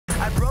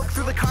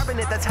through the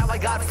carbonate, that's how I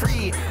got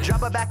free.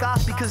 Jabba back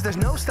off because there's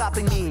no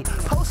stopping me.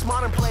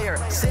 Postmodern player,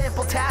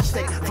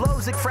 sample-tastic,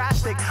 flows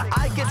ekphrastic.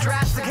 I get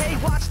drastic,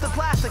 hey, watch the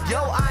plastic.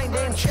 Yo, I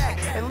name check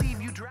and leave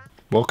you drastic.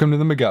 Welcome to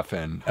the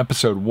MacGuffin,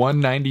 episode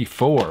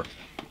 194.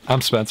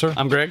 I'm Spencer.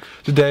 I'm Greg.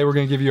 Today we're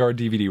going to give you our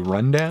DVD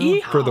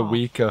rundown for the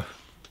week.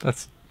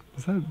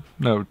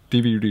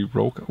 DVD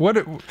roll? What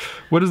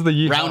is the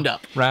yeehaw?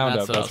 Roundup.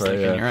 Roundup, that's right.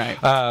 Yeah. You're right.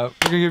 We're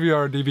going to give you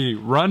our DVD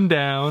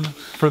rundown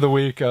for the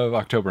week of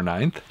October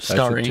 9th.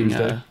 Starring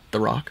The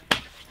Rock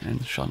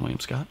and Sean William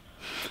Scott.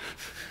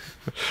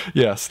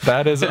 Yes,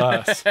 that is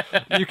us.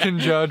 You can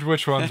judge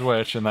which one's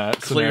which in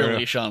that Clearly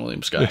scenario. Sean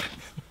William Scott.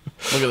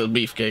 Look at the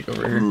beefcake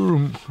over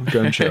here.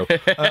 Gun show.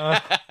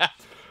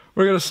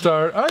 We're going to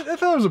start. I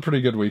thought it was a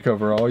pretty good week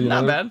overall.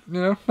 Not bad.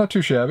 You know, not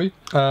too shabby.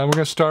 We're going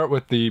to start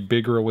with the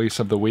big release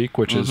of the week,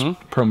 which is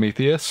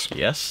Prometheus.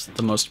 Yes,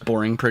 the most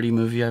boring, pretty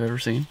movie I've ever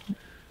seen.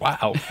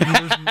 Wow.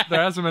 There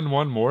hasn't been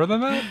one more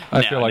than that?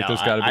 I feel like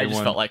there's got to be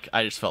one.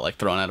 I just felt like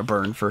throwing out a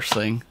burn first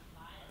thing.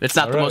 It's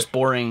not the most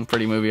boring,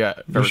 pretty movie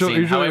I've ever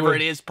seen. However,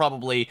 it is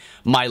probably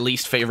my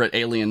least favorite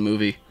Alien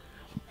movie.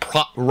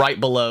 Right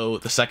below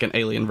the second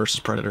Alien vs.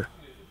 Predator.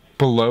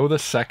 Below the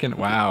second?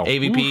 Wow.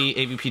 AVP,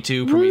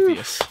 AVP2,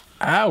 Prometheus.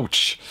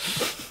 Ouch.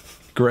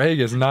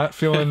 Greg is not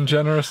feeling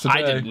generous today.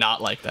 I did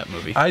not like that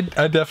movie. I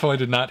definitely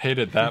did not hate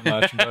it that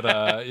much,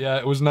 but yeah,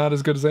 it was not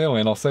as good as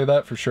Alien, I'll say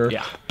that for sure.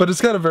 Yeah. But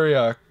it's got a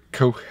very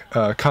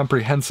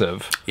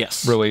comprehensive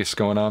release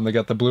going on. They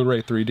got the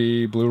Blu-ray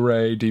 3D,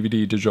 Blu-ray,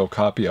 DVD, digital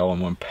copy all in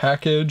one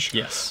package.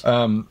 Yes.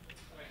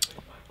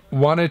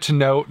 Wanted to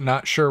note,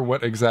 not sure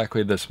what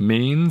exactly this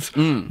means,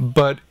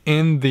 but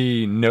in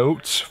the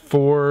notes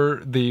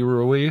for the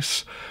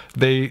release,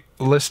 they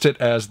list it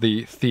as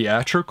the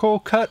theatrical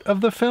cut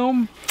of the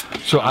film.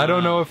 So I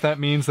don't know if that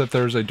means that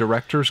there's a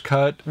director's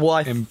cut. Well,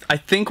 I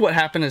think what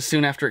happened is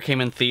soon after it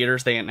came in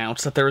theaters, they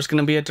announced that there was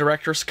going to be a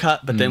director's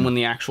cut, but then when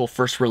the actual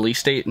first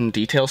release date and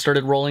details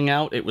started rolling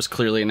out, it was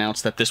clearly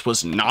announced that this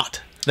was not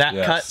that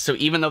cut. So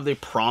even though they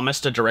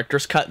promised a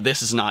director's cut,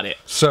 this is not it.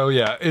 So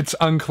yeah, it's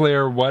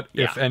unclear what,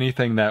 if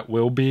anything, that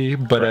will be,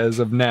 but as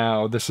of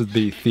now, this is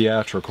the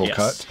theatrical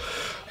cut.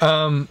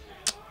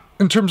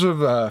 In terms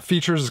of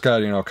features, it's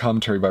got,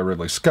 commentary by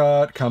Ridley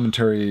Scott,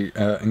 commentary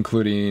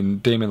including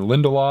Damon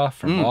Lindelof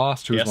from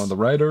Lost, who's one of the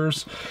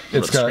writers.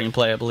 It's got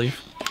screenplay, I believe.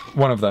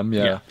 One of them,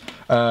 yeah.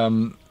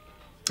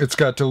 It's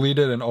got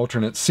deleted and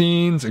alternate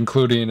scenes,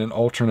 including an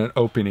alternate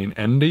opening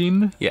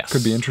ending. Yes.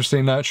 Could be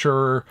interesting. Not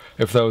sure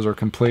if those are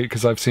complete,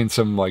 because I've seen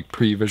some like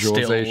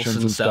pre-visualizations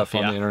and stuff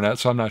on the internet,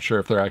 so I'm not sure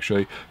if they're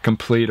actually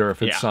complete or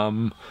if it's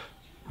some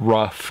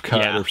rough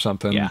cut or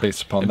something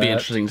based upon that. It'd be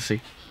interesting to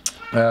see.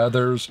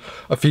 There's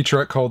a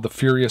featurette called The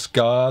Furious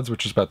Gods,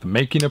 which is about the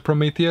making of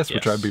Prometheus,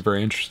 which I'd be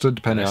very interested,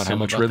 depending on how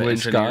much Ridley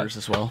Scott.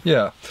 As well.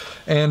 Yeah.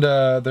 And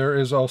there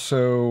is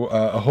also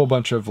a whole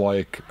bunch of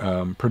like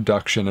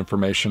production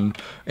information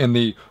in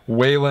the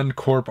Wayland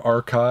Corp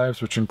archives,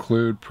 which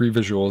include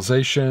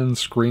pre-visualizations,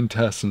 screen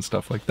tests, and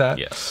stuff like that.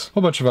 Yes. A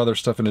whole bunch of other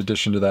stuff in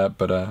addition to that,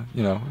 but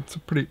it's a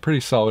pretty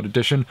solid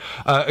edition.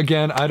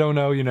 Again, I don't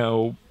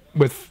know,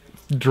 with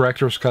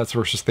director's cuts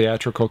versus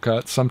theatrical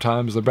cuts,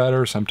 sometimes they're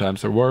better,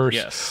 sometimes they're worse.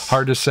 Yes.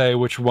 Hard to say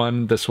which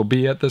one this will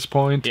be at this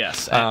point.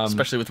 Yes,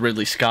 especially with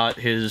Ridley Scott,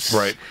 his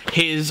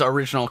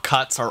original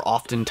cuts are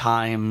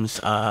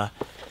oftentimes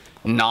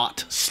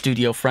not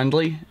studio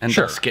friendly and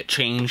thus get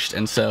changed,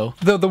 and so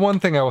the one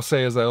thing I will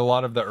say is that a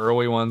lot of the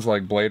early ones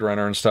like Blade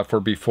Runner and stuff were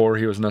before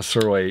he was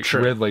necessarily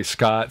Ridley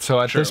Scott,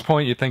 so at this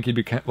point you think he'd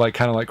be kind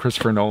of like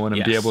Christopher Nolan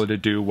and be able to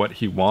do what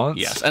he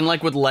wants. Yes, and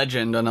like with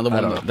Legend,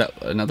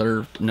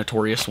 another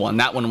notorious one,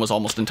 that one was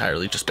almost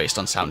entirely just based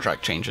on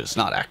soundtrack changes,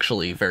 not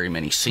actually very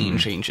many scene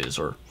changes,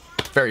 or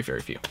very,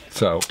 very few.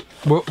 So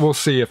we'll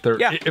see if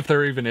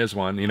there even is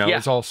one.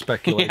 It's all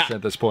speculation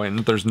at this point,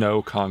 and there's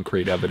no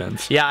concrete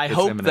evidence. Yeah, I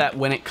hope that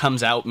when it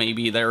comes out,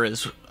 maybe there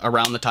is,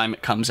 around the time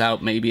it comes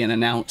out, maybe an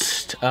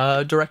announced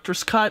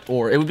director's cut,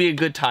 or it would be a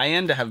good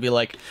tie-in to be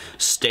like,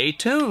 stay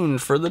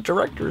tuned for the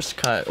director's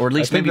cut, or at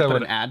least maybe put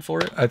an ad for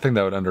it. I think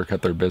that would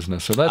undercut their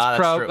business. So that's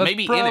true.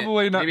 Maybe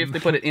probably not. Maybe if they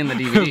put it in the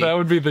DVD. That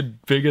would be the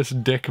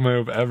biggest dick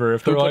move ever.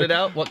 If Who put it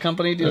out? What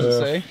company does it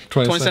say?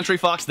 20th Century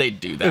Fox. They'd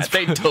do that.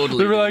 They'd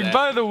totally. They'd be like,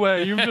 by the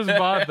way, you just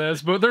bought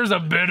this, but there's a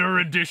better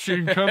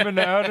edition coming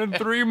out in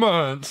 3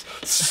 months.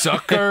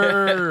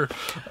 Sucker.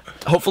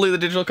 Hopefully the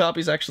digital copy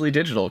is actually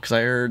digital, because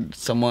I heard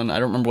someone, I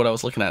don't remember what I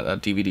was looking at, a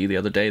DVD the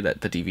other day,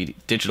 that the DVD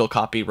digital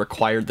copy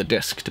required the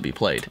disc to be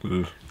played.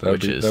 That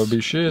would be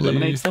shitty.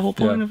 Eliminates the whole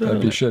point of it.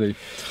 That'd be shitty.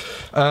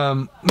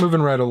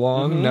 Moving right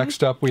along,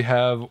 next up we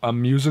have a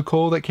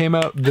musical that came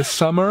out this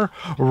summer,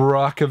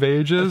 Rock of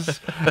Ages.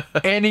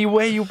 Any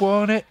way you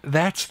want it,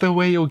 that's the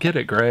way you'll get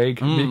it,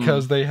 Greg,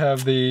 because they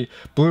have the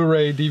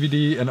Blu-ray,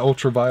 DVD, and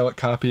ultraviolet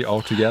copy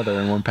all together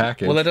in one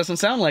package. Well, that doesn't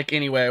sound like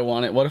any way I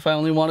want it. What if I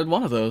only wanted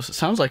one of those? It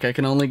sounds like I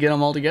can only get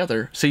them all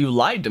together. So you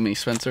lied to me,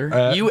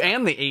 Spencer. You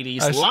and the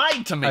 80s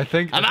lied to me. I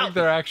think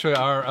there actually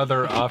are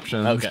other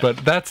options, Okay.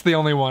 but that's the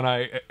only one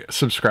I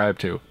subscribe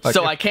to. Like,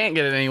 So I can't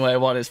get it any way I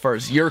want as far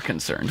as you're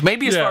concerned.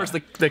 Maybe as far as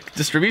the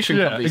distribution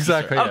company is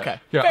exactly. concerned. Yeah.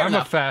 Okay. Yeah, fair I'm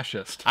enough. a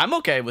fascist. I'm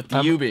okay with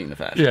you being the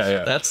fascist.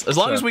 Yeah. That's as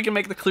long as we can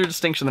make the clear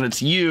distinction that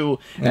it's you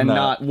and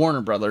not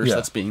Warner Brothers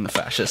that's being the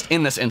fascist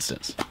in this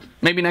instance.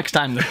 Maybe next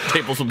time the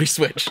tables will be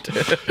switched.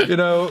 You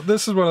know,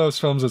 this is one of those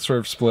films that sort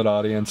of split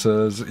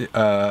audiences.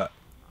 A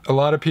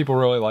lot of people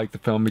really like the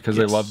film because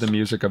they love the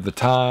music of the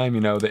time,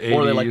 you know, the 80s.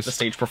 Or they like the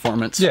stage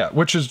performance. Yeah,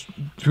 which is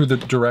who the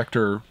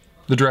director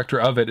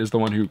of it is the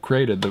one who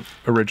created the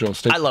original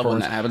stage performance. I love when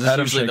that happens. It's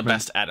usually the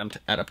best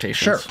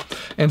adaptations. Sure.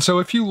 And so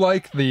if you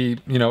like the,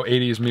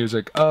 80s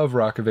music of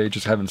Rock of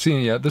Ages, haven't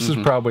seen it yet, this is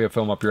probably a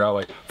film up your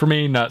alley. For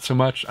me, not so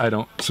much. I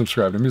don't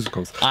subscribe to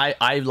musicals.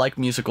 I like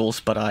musicals,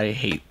 but I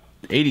hate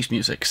 80s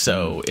music,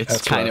 so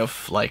it's kind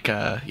of like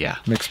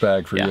mixed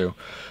bag for you.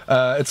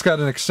 It's got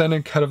an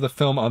extended cut of the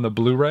film on the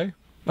Blu-ray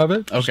of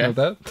it. Just note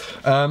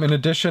that. In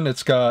addition,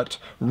 it's got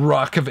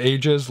Rock of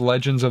Ages,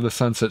 Legends of the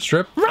Sunset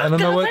Strip. Rock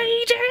of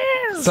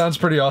Ages! Sounds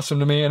pretty awesome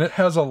to me, and it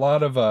has a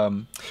lot of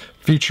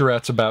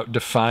featurettes about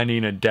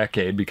defining a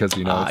decade because,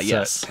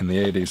 it's set in the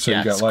 80s. So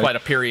you got it's quite a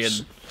period.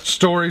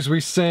 Stories We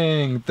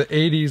Sing, the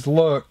 80s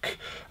look,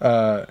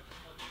 the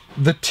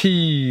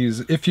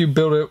tease, If You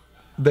Build It,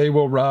 They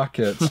Will Rock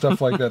It,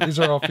 stuff like that. These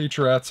are all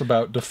featurettes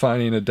about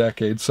defining a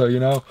decade.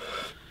 So,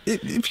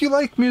 if you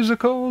like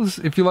musicals,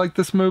 if you like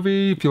this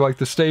movie, if you like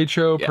the stage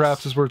show,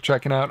 perhaps it's worth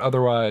checking out.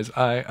 Otherwise,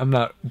 I'm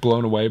not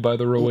blown away by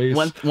the release.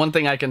 One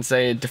thing I can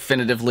say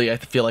definitively, I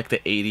feel like the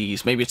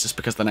 80s, maybe it's just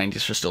because the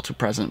 90s are still too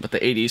present, but the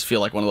 80s feel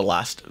like one of the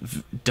last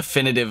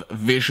definitive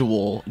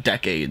visual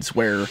decades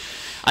where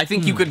I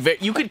think you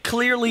could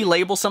clearly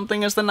label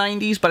something as the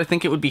 90s, but I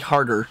think it would be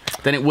harder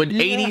than it would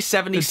 80s,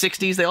 70s,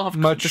 60s. They all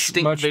have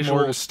distinct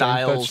visual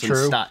styles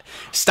and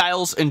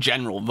styles in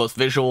general, both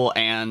visual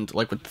and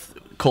like with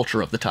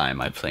culture of the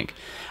time, I think.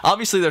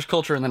 Obviously, there's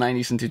culture in the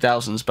 90s and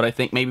 2000s, but I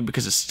think maybe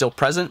because it's still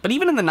present. But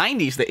even in the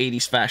 90s, the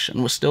 80s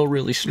fashion was still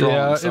really strong.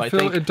 Yeah, so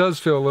it does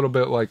feel a little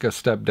bit like a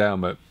step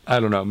down, but I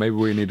don't know. Maybe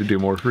we need to do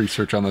more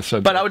research on this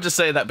subject. But I would just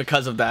say that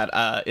because of that,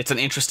 it's an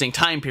interesting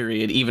time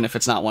period, even if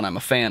it's not one I'm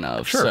a fan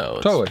of. Sure, so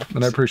totally.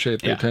 And I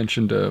appreciate the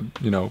attention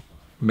to,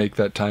 make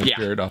that time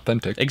period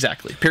authentic.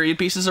 Exactly. Period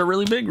pieces are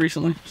really big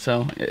recently.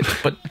 So,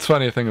 but it's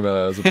funny to think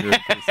about it as a period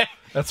piece.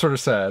 That's sort of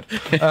sad.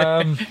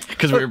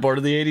 Because we were bored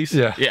of the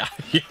 80s? Yeah.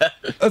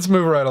 Let's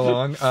move right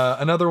along.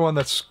 Another one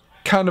that's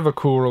kind of a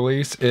cool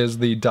release is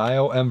the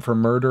Dial M for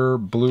Murder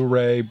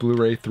Blu-ray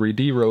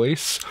 3D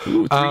release.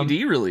 Ooh,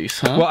 3D release,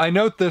 huh? Well, I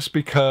note this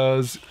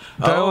because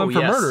Dial M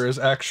for Murder is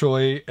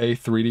actually a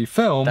 3D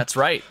film. That's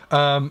right.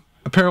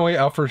 Apparently,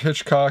 Alfred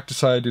Hitchcock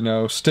decided,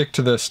 stick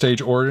to the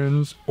stage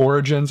origins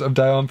of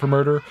Dial M for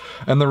Murder,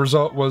 and the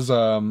result was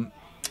an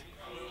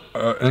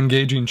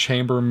engaging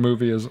chamber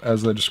movie,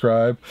 as they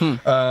describe.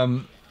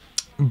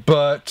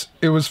 But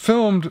it was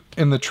filmed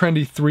in the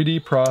trendy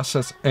 3D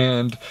process,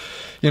 and,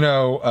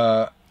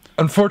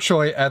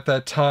 unfortunately, at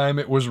that time,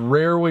 it was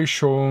rarely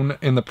shown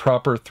in the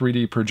proper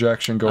 3D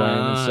projection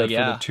going instead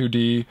for the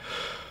 2D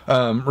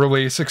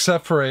release,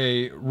 except for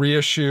a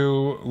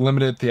reissue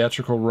limited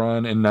theatrical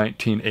run in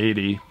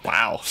 1980.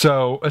 Wow.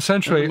 So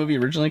essentially, when did the movie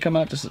originally come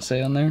out? Does it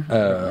say on there?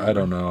 I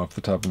don't know off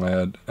the top of my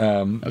head.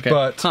 Okay.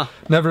 But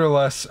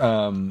nevertheless,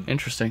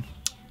 interesting.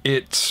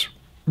 It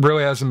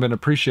really hasn't been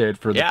appreciated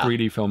for the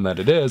 3D film that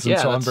it is, and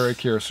so I'm very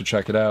curious to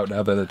check it out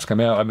now that it's come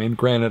out. I mean,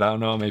 granted, I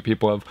don't know how many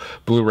people have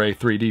Blu-ray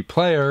 3D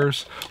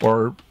players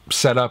or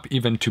set up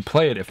even to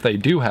play it if they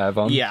do have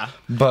them. Yeah.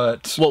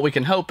 But what we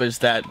can hope is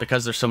that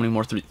because there's so many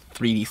more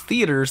 3D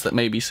theaters, that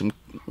maybe some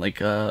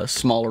like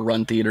smaller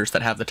run theaters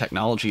that have the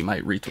technology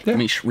might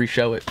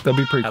re-show it. That'd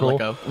be pretty cool.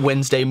 Like a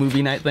Wednesday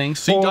movie night thing.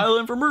 See Dial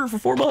M for Murder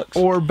for $4.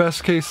 Or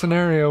best case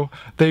scenario,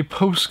 they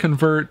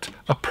post-convert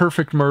A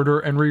Perfect Murder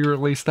and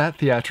re-release that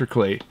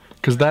theatrically,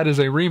 because that is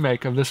a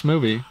remake of this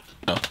movie.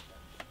 Oh.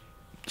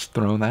 Just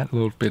throwing that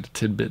little bit of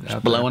tidbit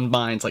out blowing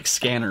minds like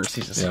scanners.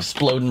 He's just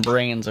exploding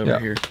brains over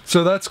here.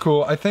 So that's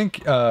cool. I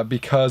think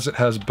because it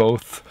has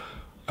both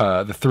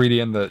the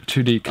 3D and the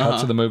 2D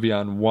cuts of the movie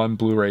on one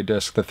Blu-ray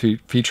disc, the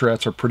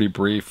featurettes are pretty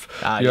brief.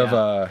 You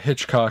have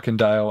Hitchcock and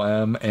Dial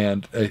M,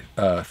 and a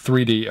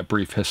 3D A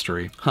Brief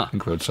History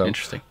included. So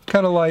interesting.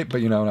 Kind of light,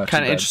 but not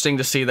kind of interesting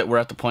to see that we're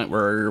at the point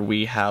where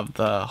we have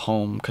the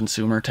home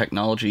consumer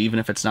technology, even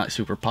if it's not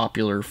super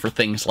popular, for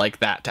things like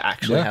that to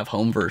actually have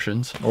home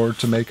versions, or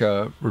to make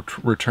a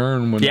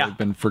return when they've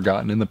been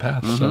forgotten in the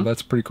past. So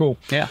that's pretty cool.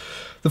 Yeah.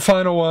 The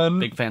final one.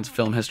 Big fans of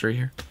film history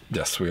here.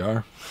 Yes, we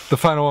are. The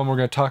final one we're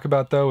going to talk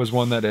about, though, is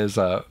one that is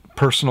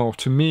personal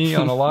to me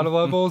on a lot of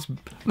levels.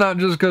 Not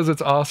just because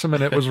it's awesome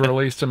and it was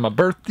released in my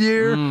birth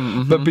year,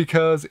 but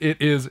because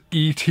it is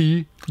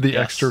E.T. the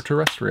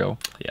Extra-Terrestrial.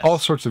 Yes. All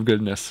sorts of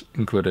goodness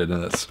included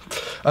in this.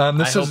 I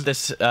hope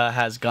this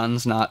has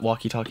guns, not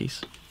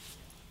walkie-talkies.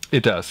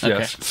 It does,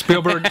 yes.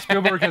 Spielberg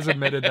has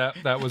admitted that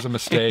that was a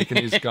mistake, and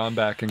he's gone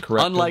back and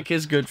corrected. Unlike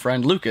his good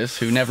friend Lucas,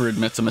 who never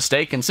admits a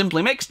mistake and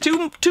simply makes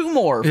two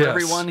more for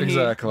everyone.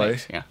 Exactly. He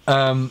makes.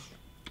 Yeah.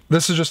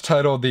 This is just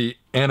titled the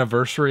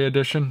Anniversary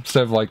Edition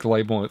instead of like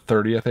labeling it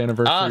 30th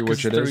Anniversary,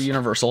 which it through is.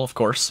 Universal, of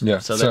course. Yeah.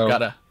 So they've got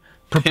to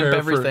pimp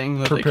everything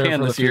that they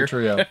can this year.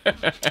 Yeah.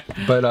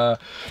 But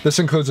this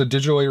includes a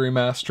digitally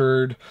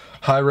remastered,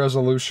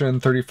 high-resolution,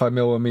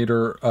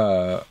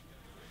 35mm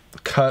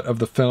cut of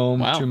the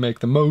film to make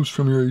the most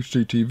from your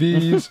HD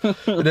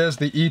TVs. It has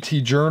the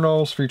ET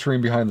journals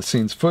featuring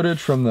behind-the-scenes footage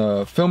from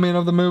the filming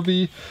of the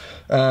movie.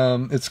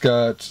 It's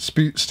got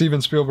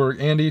Steven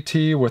Spielberg and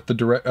E.T. with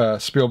the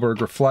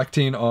Spielberg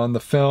reflecting on the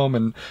film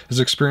and his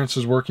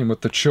experiences working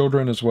with the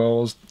children, as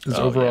well as his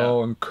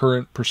overall and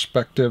current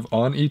perspective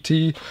on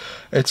E.T.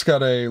 It's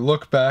got a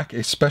look back,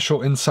 a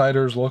special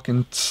insider's look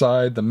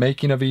inside the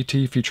making of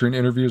E.T., featuring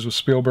interviews with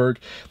Spielberg,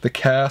 the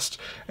cast,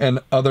 and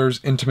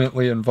others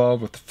intimately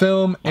involved with the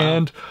film.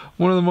 And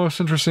one of the most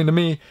interesting to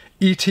me,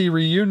 E.T.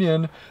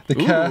 reunion. The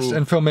cast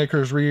and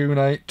filmmakers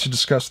reunite to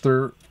discuss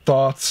their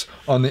thoughts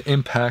on the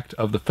impact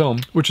of the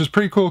film, which is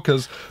pretty cool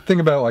because think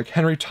about, like,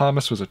 Henry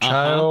Thomas was a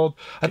child.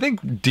 I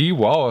think Dee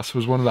Wallace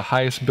was one of the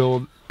highest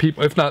billed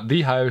people, if not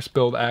the highest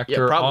billed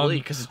actor. Yeah, probably,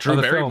 because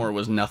Drew Barrymore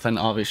was nothing.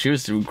 Obviously, she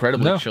was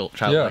incredibly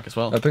childlike as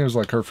well. I think it was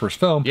like her first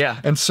film. Yeah,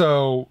 and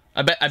so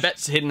I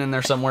bet hidden in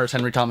there somewhere is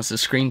Henry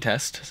Thomas's screen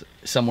test,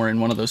 somewhere in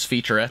one of those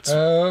featurettes.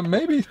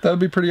 Maybe that'd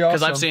be pretty awesome.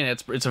 Because I've seen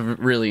it. It's a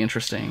really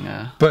interesting.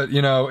 But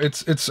you know,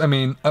 it's. I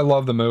mean, I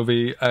love the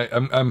movie.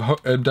 I'm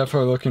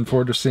definitely looking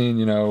forward to seeing,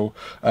 you know,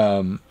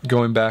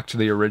 going back to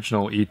the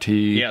original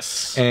E.T.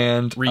 Yes.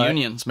 And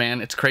reunions,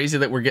 man. It's crazy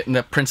that we're getting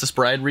the Princess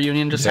Bride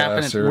reunion just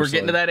happened. Seriously. We're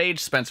getting to that age,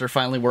 Spencer,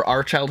 finally, where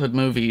our childhood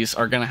movies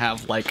are going to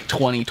have like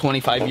 20,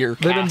 25 year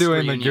cast They've been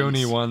doing reunions. the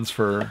Goonie ones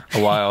for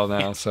a while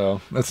now,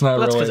 so that's not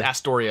That's really. because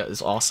Astoria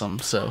is awesome,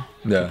 so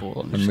Yeah, people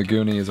will and understand. the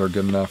Goonies are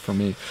good enough for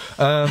me.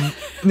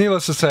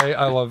 Needless to say,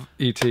 I love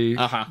E.T.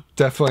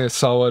 Definitely a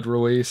solid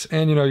release.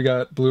 And, you know, you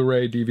got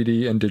Blu-ray,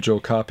 DVD, and digital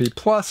copy,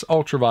 plus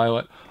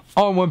Ultraviolet,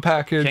 all in one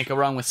package. Can't go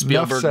wrong with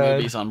Spielberg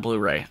movies on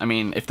Blu-ray. I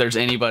mean, if there's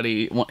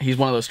anybody, he's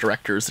one of those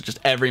directors that just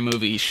every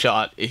movie he's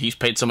shot, he's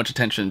paid so much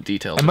attention to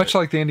detail. And much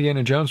like the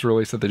Indiana Jones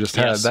release that they just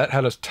had, that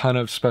had a ton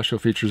of special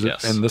features,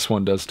 and this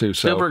one does too.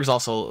 So Spielberg's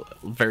also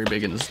very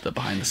big in the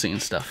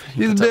behind-the-scenes stuff.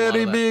 He's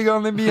very big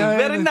on the behind.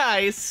 Very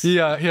nice.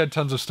 Yeah, he had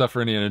tons of stuff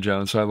for Indiana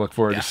Jones, so I look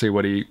forward to see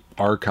what he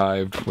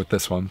archived with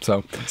this one.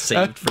 So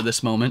saved for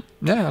this moment.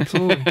 Yeah,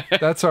 absolutely.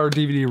 That's our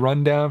DVD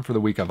rundown for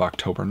the week of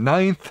October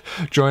 9th.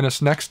 Join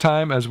us next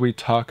time as we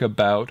talk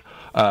about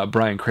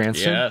Bryan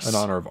Cranston in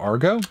honor of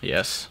Argo.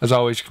 Yes. As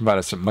always, you can find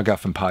us at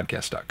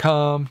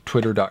MacGuffinPodcast.com,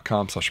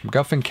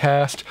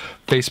 Twitter.com/MacGuffinCast,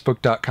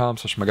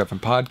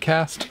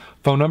 Facebook.com/MacGuffinPodcast.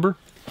 Phone number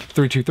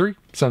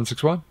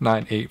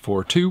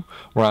 323-761-9842.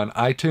 We're on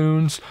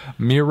iTunes,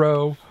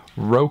 Miro,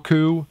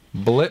 Roku,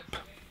 Blip.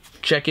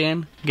 Check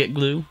in, get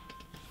glue.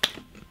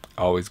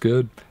 Always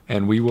good.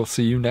 And we will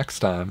see you next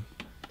time.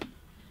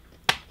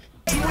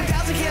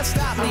 T-1000 can't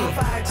stop me. I'm on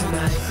fire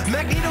tonight.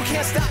 Magneto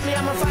can't stop me.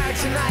 I'm on fire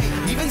tonight.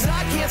 Even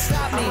Zod can't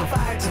stop me. I'm on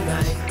fire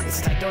tonight.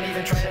 It's tight, don't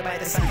even try to bite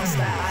the side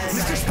style.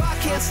 Mr. Spock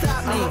can't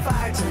stop me. I'm on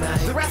fire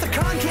tonight. The Wrath of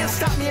Khan can't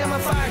stop me. I'm on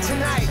fire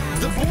tonight.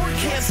 The Borg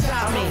can't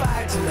stop me. I'm on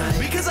fire tonight.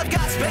 Because I've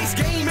got space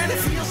game and it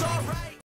feels alright.